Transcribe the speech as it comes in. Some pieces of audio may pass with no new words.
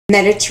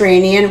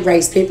Mediterranean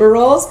rice paper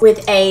rolls.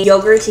 with a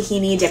yogurt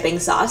tahini dipping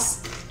sauce.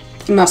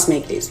 You must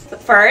make these.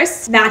 But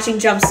first, matching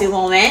jumpsuit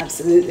moment.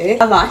 Absolutely.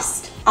 A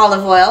must.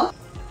 Olive oil,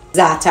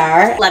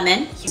 Za'atar.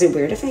 lemon, Is it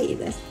weird if I eat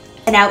this?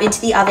 and out into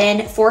the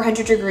oven,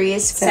 400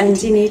 degrees,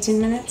 17, 18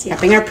 minutes. Yeah.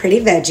 Prepping our pretty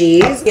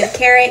veggies. We have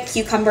carrot,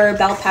 cucumber,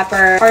 bell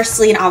pepper,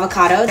 parsley, and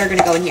avocado. They're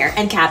gonna go in here.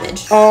 And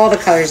cabbage. All the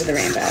colors of the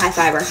rainbow. High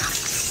fiber.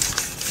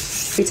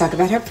 We talk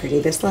about how pretty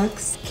this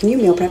looks. Can you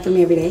meal prep for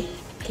me every day?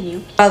 Can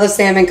you? While the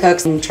salmon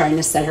cooks, I'm trying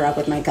to set her up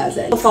with my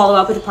cousin. We'll follow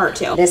up with a part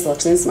 2. This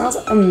looks and smells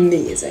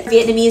amazing.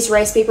 Vietnamese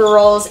rice paper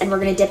rolls, and we're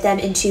gonna dip them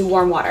into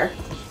warm water.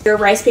 Your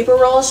rice paper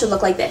roll should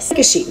look like this. Like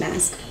a sheet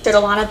mask. Should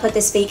Alana put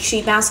this fake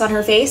sheet mask on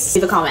her face?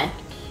 Leave a comment.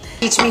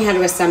 Teach me how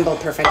to assemble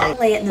perfectly.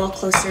 Lay it a little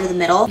closer to the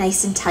middle,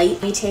 nice and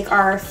tight. We take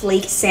our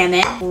flaked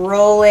salmon,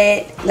 roll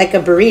it. Like a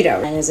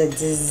burrito. And it's a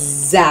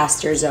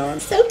disaster zone.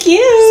 So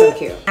cute. So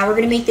cute. Now we're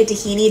gonna make the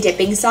tahini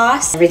dipping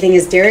sauce. Everything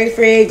is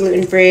dairy-free,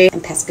 gluten-free,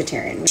 and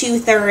pescatarian.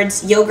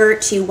 2/3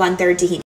 yogurt to 1/3 tahini.